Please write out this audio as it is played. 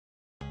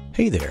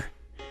Hey there!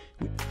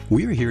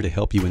 We're here to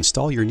help you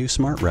install your new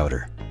smart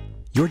router.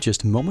 You're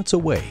just moments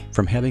away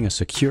from having a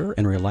secure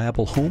and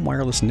reliable home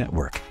wireless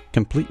network,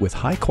 complete with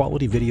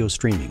high-quality video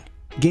streaming,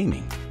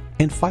 gaming,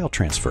 and file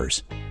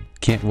transfers.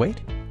 Can't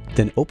wait?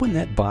 Then open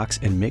that box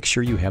and make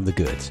sure you have the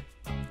goods.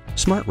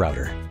 Smart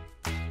router.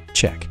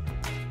 Check.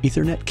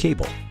 Ethernet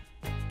cable.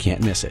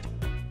 Can't miss it.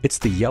 It's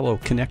the yellow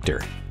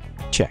connector.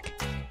 Check.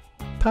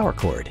 Power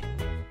cord.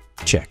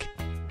 Check.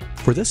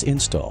 For this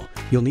install,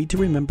 you'll need to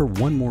remember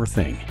one more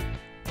thing.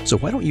 So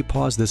why don't you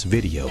pause this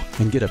video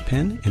and get a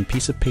pen and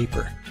piece of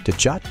paper to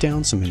jot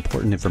down some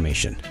important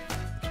information.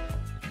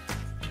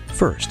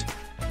 First,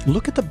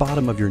 look at the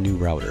bottom of your new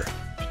router.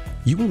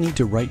 You will need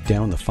to write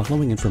down the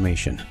following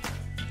information: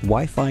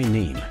 Wi-Fi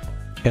name,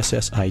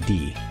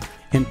 SSID,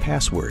 and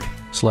password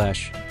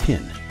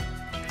 /PIN.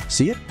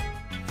 See it?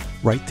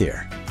 Right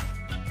there.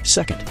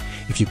 Second,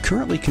 if you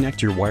currently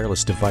connect your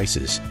wireless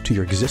devices to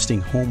your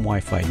existing home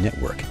Wi-Fi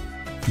network,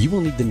 you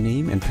will need the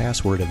name and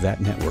password of that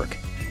network.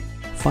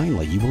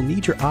 Finally, you will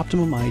need your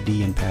Optimum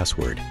ID and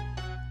password.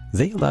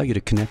 They allow you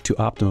to connect to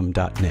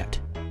Optimum.net,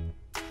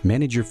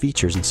 manage your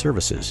features and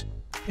services,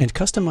 and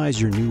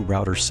customize your new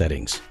router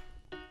settings.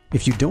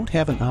 If you don't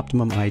have an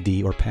Optimum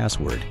ID or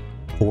password,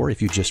 or if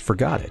you just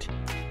forgot it,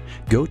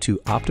 go to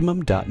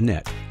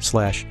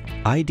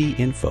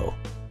Optimum.net/IDinfo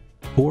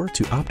or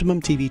to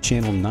Optimum TV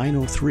channel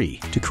 903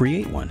 to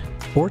create one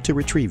or to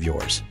retrieve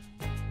yours.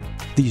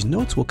 These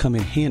notes will come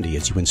in handy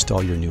as you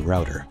install your new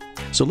router.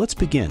 So let's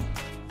begin.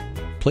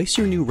 Place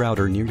your new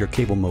router near your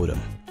cable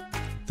modem.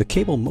 The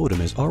cable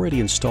modem is already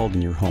installed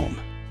in your home.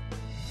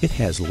 It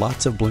has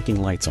lots of blinking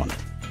lights on it.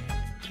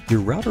 Your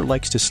router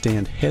likes to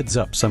stand heads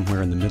up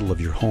somewhere in the middle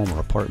of your home or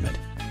apartment,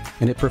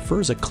 and it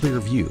prefers a clear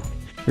view.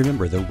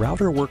 Remember, the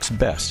router works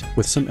best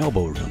with some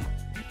elbow room.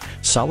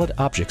 Solid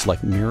objects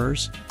like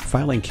mirrors,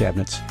 filing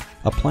cabinets,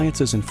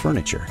 appliances, and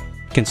furniture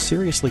can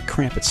seriously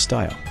cramp its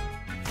style.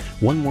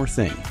 One more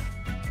thing.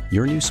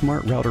 Your new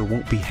smart router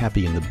won't be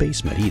happy in the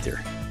basement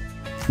either.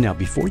 Now,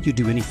 before you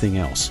do anything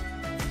else,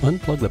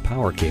 unplug the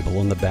power cable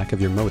on the back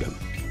of your modem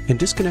and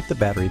disconnect the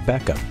battery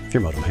backup if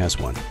your modem has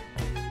one.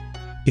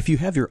 If you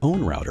have your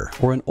own router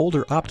or an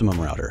older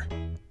Optimum router,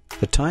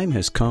 the time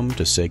has come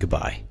to say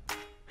goodbye.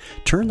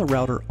 Turn the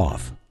router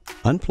off,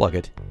 unplug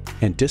it,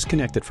 and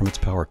disconnect it from its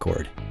power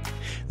cord.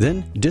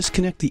 Then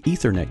disconnect the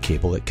Ethernet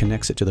cable that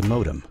connects it to the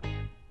modem.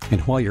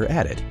 And while you're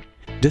at it,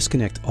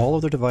 disconnect all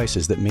other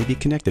devices that may be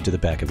connected to the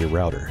back of your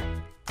router.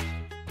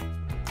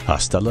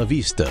 Hasta la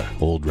vista,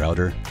 old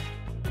router.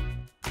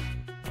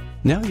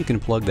 Now you can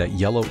plug that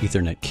yellow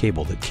Ethernet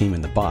cable that came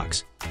in the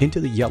box into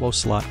the yellow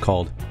slot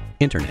called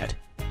Internet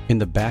in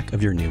the back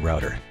of your new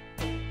router,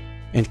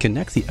 and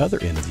connect the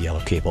other end of the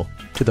yellow cable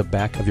to the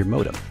back of your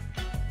modem.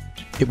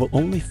 It will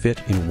only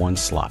fit in one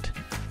slot.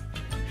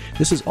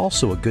 This is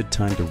also a good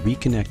time to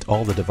reconnect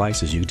all the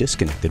devices you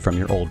disconnected from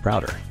your old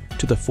router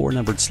to the 4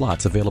 numbered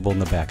slots available in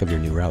the back of your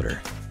new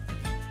router.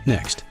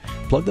 Next,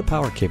 plug the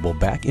power cable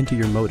back into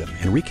your modem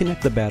and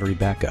reconnect the battery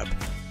backup.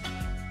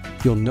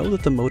 You'll know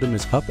that the modem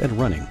is up and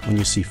running when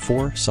you see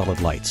 4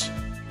 solid lights.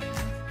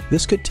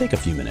 This could take a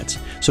few minutes,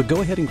 so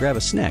go ahead and grab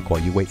a snack while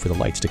you wait for the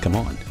lights to come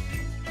on.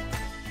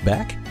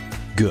 Back?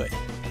 Good.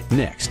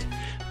 Next,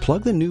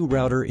 plug the new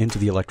router into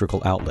the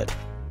electrical outlet.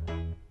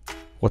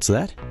 What's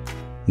that?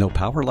 No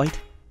power light?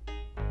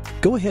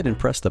 Go ahead and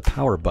press the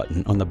power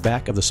button on the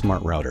back of the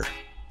smart router.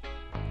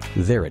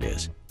 There it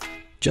is,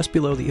 just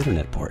below the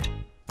Ethernet port.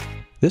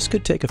 This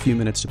could take a few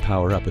minutes to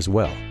power up as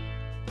well.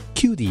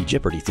 Cue the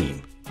Jeopardy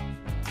theme.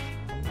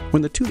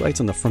 When the 2 lights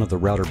on the front of the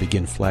router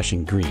begin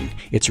flashing green,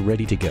 it's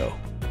ready to go.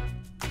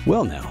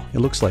 Well now, it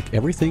looks like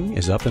everything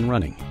is up and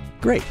running.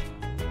 Great!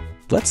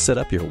 Let's set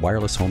up your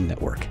wireless home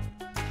network.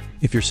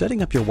 If you're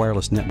setting up your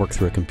wireless network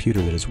through a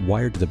computer that is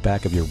wired to the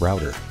back of your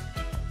router,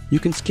 you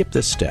can skip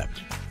this step.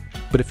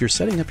 But if you're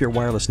setting up your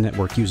wireless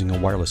network using a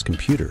wireless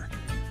computer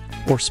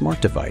or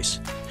smart device,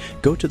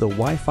 go to the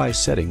Wi-Fi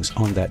settings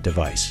on that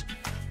device.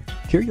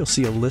 Here you'll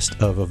see a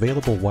list of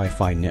available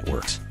Wi-Fi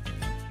networks.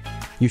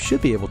 You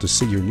should be able to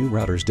see your new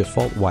router's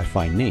default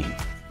Wi-Fi name,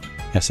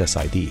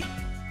 SSID.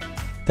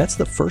 That's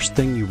the first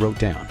thing you wrote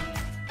down.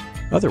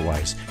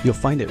 Otherwise, you'll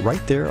find it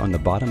right there on the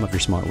bottom of your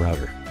smart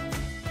router.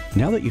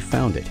 Now that you've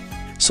found it,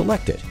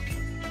 select it.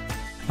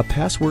 A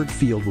password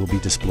field will be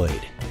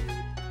displayed.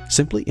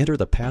 Simply enter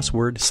the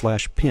password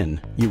 /PIN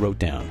you wrote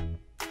down.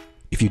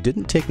 If you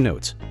didn't take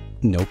notes,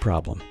 no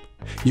problem.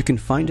 You can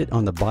find it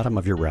on the bottom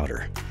of your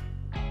router.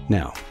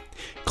 Now,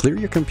 clear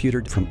your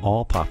computer from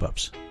all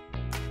pop-ups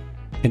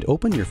and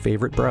open your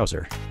favorite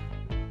browser.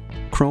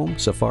 Chrome,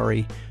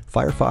 Safari,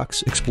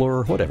 Firefox,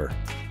 Explorer, whatever.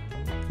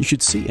 You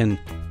should see an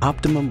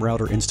Optimum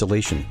Router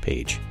installation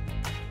page.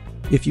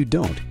 If you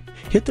don't,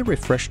 hit the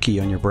refresh key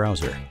on your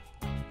browser.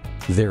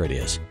 There it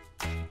is.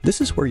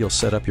 This is where you'll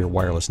set up your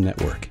wireless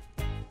network.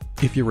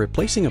 If you're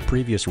replacing a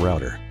previous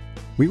router,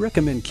 we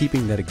recommend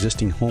keeping that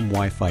existing home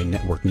Wi-Fi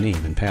network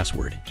name and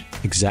password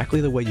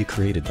exactly the way you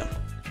created them.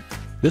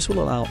 This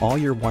will allow all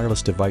your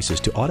wireless devices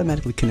to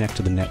automatically connect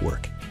to the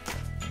network.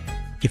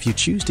 If you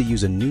choose to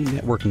use a new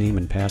network name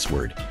and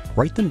password,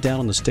 write them down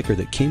on the sticker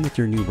that came with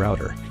your new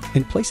router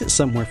and place it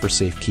somewhere for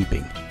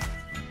safekeeping.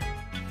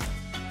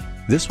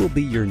 This will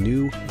be your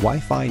new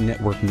Wi-Fi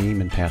network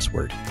name and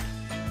password.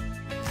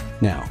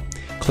 Now,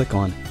 click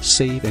on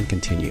Save and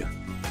Continue.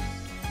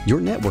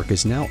 Your network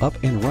is now up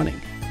and running.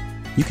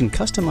 You can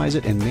customize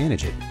it and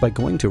manage it by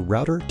going to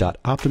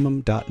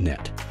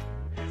router.optimum.net.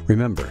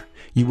 Remember,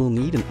 you will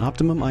need an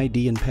Optimum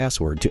ID and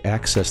password to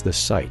access this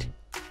site.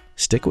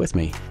 Stick with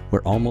me,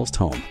 we're almost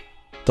home.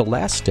 The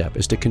last step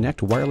is to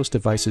connect wireless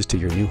devices to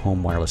your new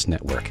home wireless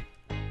network.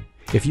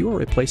 If you are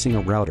replacing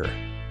a router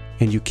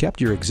and you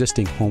kept your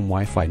existing home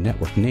Wi-Fi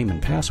network name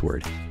and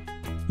password,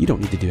 you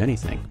don't need to do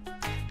anything.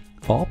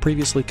 All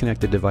previously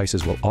connected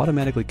devices will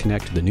automatically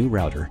connect to the new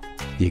router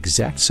the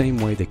exact same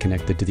way they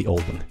connected to the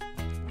old one.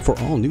 For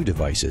all new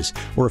devices,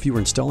 or if you were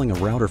installing a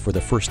router for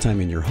the first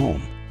time in your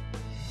home,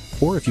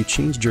 or if you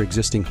changed your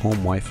existing home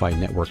Wi-Fi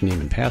network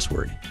name and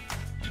password,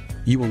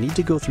 you will need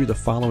to go through the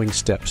following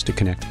steps to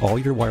connect all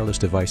your wireless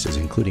devices,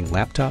 including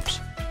laptops,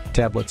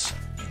 tablets,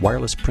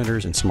 wireless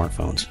printers, and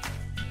smartphones.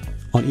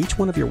 On each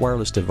one of your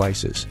wireless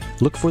devices,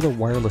 look for the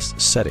wireless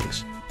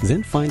settings,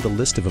 then find the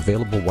list of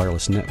available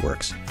wireless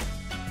networks.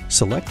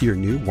 Select your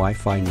new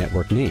Wi-Fi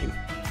network name,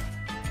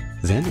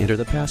 then enter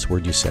the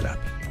password you set up.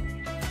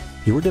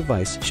 Your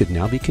device should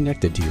now be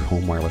connected to your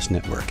home wireless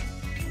network.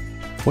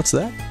 What's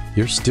that?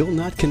 You're still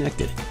not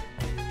connected.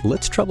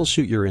 Let's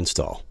troubleshoot your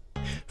install.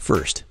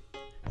 First,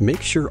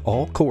 make sure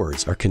all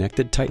cords are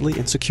connected tightly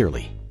and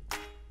securely.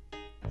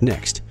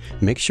 Next,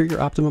 make sure your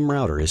Optimum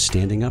router is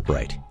standing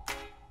upright.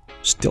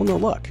 Still no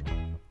luck?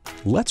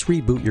 Let's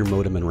reboot your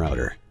modem and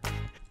router.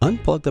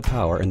 Unplug the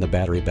power and the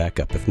battery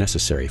backup if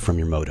necessary from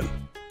your modem.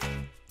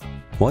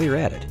 While you're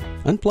at it,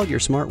 unplug your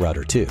smart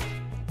router too.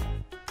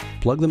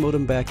 Plug the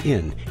modem back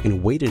in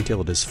and wait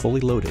until it is fully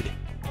loaded.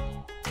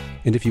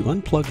 And if you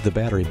unplug the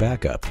battery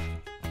backup,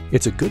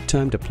 it's a good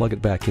time to plug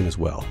it back in as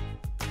well.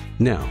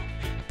 Now,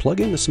 plug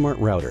in the smart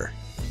router.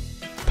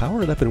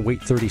 Power it up and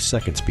wait 30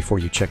 seconds before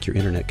you check your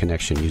internet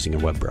connection using a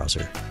web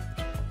browser.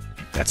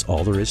 That's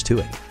all there is to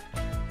it.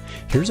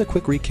 Here's a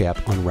quick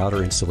recap on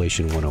Router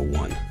Installation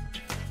 101.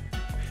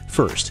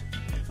 First,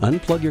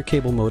 unplug your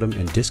cable modem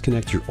and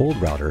disconnect your old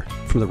router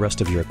from the rest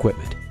of your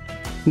equipment.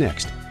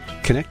 Next,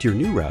 connect your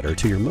new router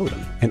to your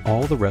modem and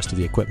all the rest of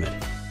the equipment.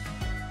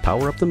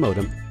 Power up the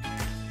modem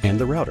and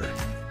the router.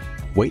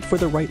 Wait for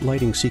the right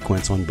lighting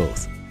sequence on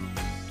both.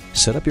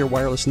 Set up your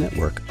wireless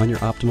network on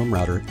your Optimum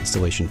router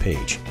installation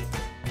page.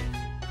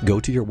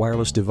 Go to your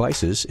wireless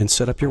devices and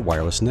set up your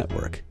wireless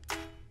network.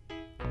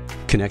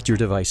 Connect your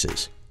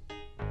devices.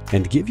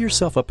 And give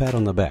yourself a pat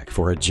on the back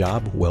for a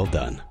job well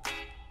done.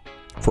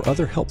 For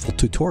other helpful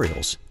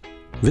tutorials,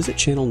 visit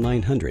channel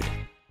 900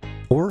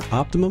 or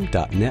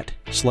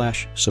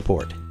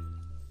optimum.net/support.